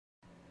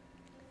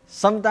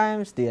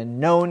Sometimes the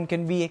unknown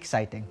can be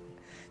exciting.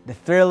 The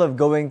thrill of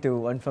going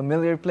to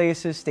unfamiliar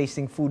places,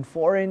 tasting food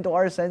foreign to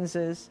our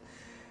senses,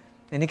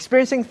 and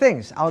experiencing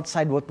things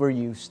outside what we're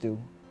used to.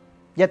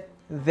 Yet,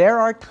 there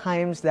are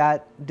times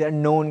that the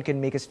unknown can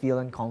make us feel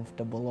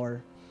uncomfortable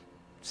or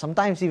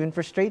sometimes even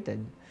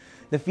frustrated.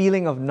 The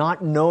feeling of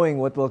not knowing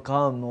what will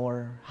come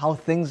or how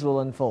things will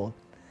unfold.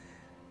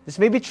 This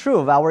may be true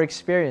of our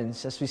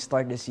experience as we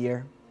start this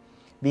year,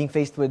 being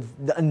faced with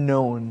the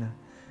unknown.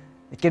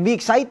 It can be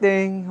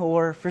exciting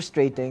or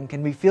frustrating,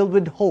 can be filled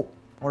with hope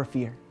or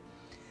fear.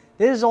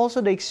 This is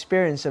also the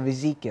experience of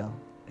Ezekiel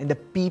and the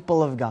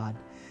people of God.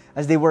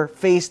 As they were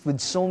faced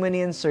with so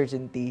many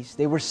uncertainties,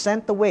 they were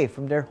sent away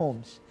from their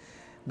homes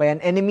by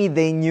an enemy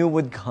they knew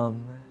would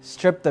come,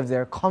 stripped of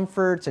their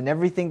comforts and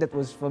everything that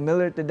was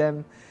familiar to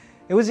them.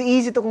 It was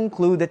easy to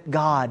conclude that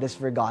God has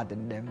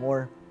forgotten them,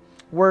 or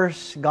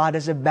worse, God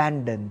has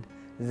abandoned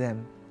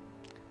them.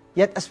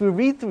 Yet as we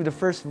read through the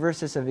first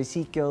verses of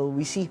Ezekiel,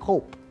 we see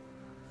hope.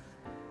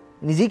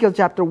 In Ezekiel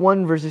chapter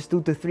 1, verses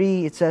 2 to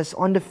 3, it says,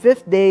 "On the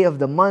 5th day of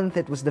the month,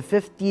 it was the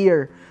 5th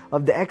year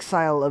of the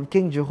exile of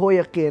King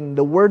Jehoiakim,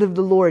 the word of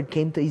the Lord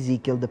came to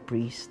Ezekiel the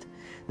priest,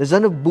 the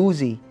son of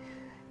Buzi,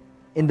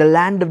 in the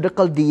land of the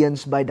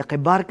Chaldeans by the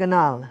Kebar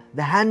Canal.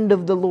 The hand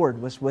of the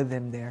Lord was with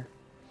him there."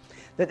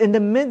 That in the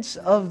midst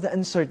of the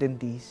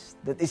uncertainties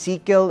that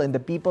Ezekiel and the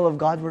people of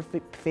God were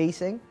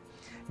facing,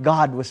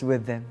 God was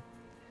with them.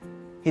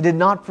 He did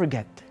not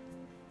forget.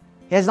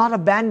 He has not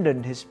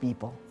abandoned His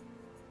people.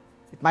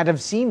 It might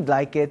have seemed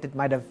like it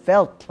might have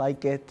felt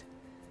like it,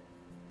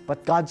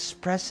 but God's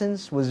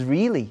presence was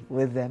really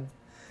with them.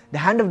 The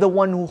hand of the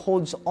one who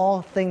holds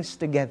all things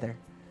together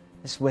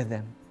is with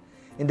them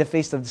in the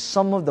face of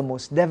some of the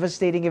most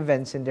devastating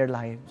events in their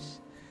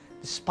lives.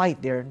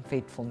 Despite their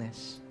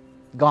unfaithfulness,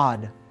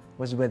 God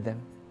was with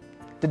them.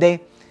 Today,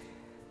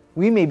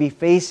 we may be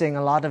facing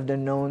a lot of the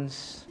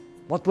unknowns.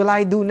 What will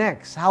I do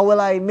next? How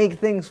will I make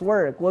things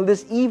work? Will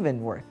this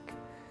even work?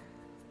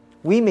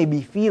 We may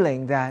be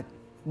feeling that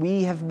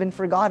we have been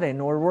forgotten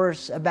or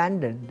worse,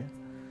 abandoned.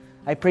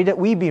 I pray that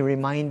we be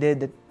reminded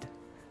that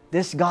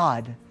this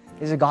God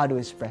is a God who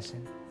is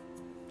present.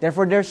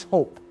 Therefore, there's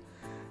hope,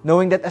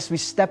 knowing that as we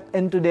step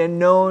into the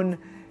unknown,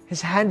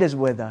 His hand is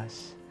with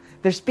us.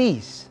 There's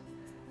peace.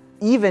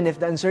 Even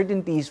if the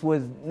uncertainties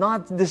would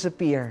not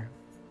disappear,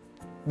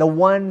 the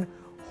one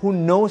who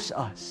knows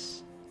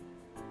us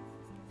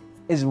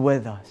is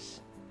with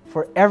us.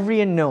 For every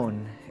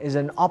unknown is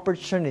an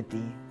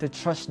opportunity to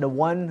trust the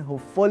one who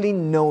fully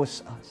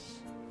knows us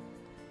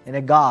and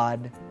a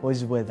God who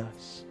is with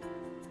us.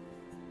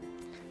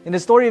 In the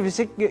story of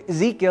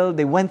Ezekiel,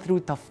 they went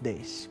through tough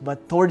days,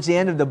 but towards the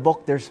end of the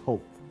book, there's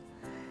hope.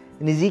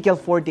 In Ezekiel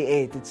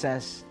 48, it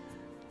says,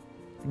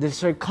 "The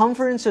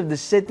circumference of the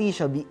city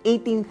shall be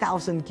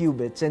 18,000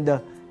 cubits, and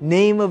the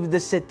name of the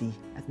city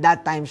at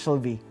that time shall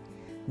be,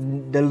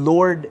 the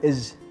Lord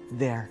is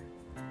there."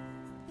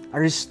 A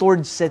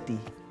restored city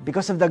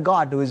because of the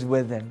God who is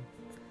with them.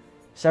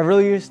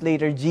 Several years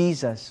later,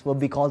 Jesus will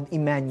be called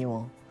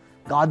Emmanuel,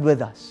 God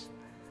with us.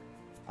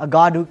 A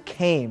God who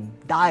came,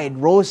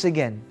 died, rose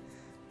again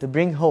to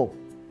bring hope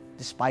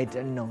despite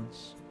the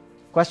unknowns.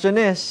 Question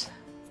is,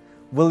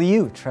 will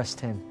you trust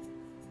Him?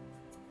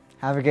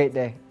 Have a great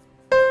day.